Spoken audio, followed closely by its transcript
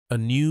A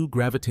new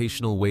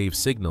gravitational wave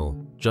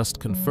signal just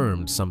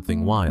confirmed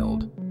something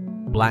wild.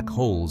 Black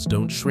holes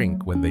don't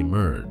shrink when they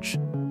merge.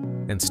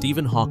 And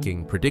Stephen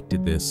Hawking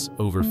predicted this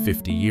over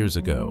 50 years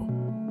ago.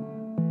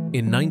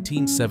 In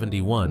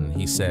 1971,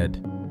 he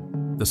said,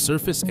 "The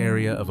surface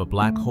area of a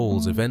black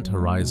hole's event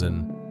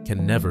horizon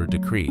can never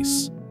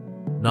decrease,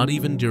 not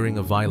even during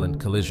a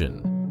violent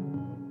collision."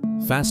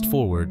 Fast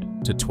forward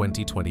to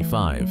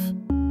 2025.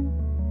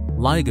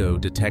 LIGO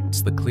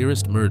detects the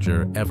clearest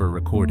merger ever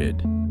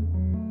recorded.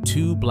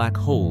 Two black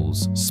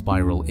holes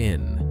spiral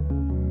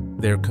in.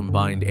 Their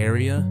combined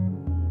area,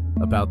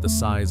 about the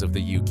size of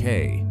the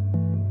UK.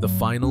 The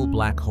final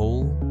black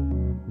hole,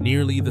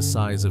 nearly the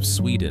size of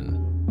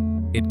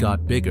Sweden. It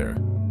got bigger,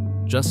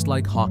 just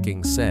like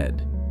Hawking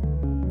said.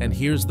 And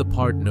here's the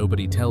part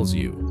nobody tells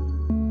you.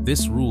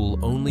 This rule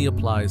only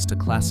applies to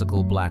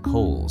classical black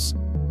holes.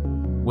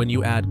 When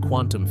you add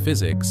quantum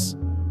physics,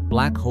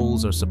 black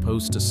holes are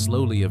supposed to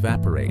slowly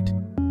evaporate.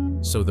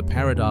 So the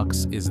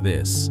paradox is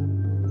this.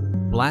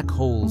 Black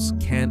holes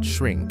can't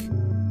shrink,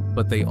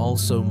 but they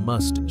also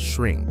must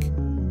shrink.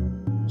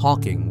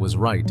 Hawking was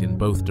right in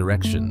both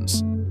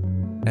directions.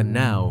 And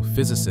now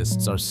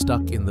physicists are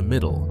stuck in the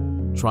middle,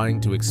 trying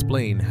to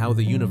explain how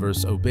the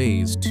universe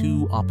obeys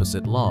two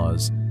opposite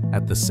laws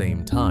at the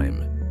same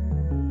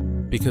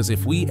time. Because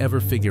if we ever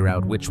figure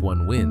out which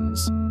one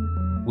wins,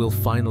 we'll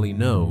finally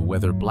know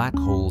whether black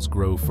holes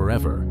grow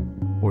forever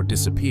or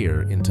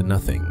disappear into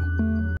nothing.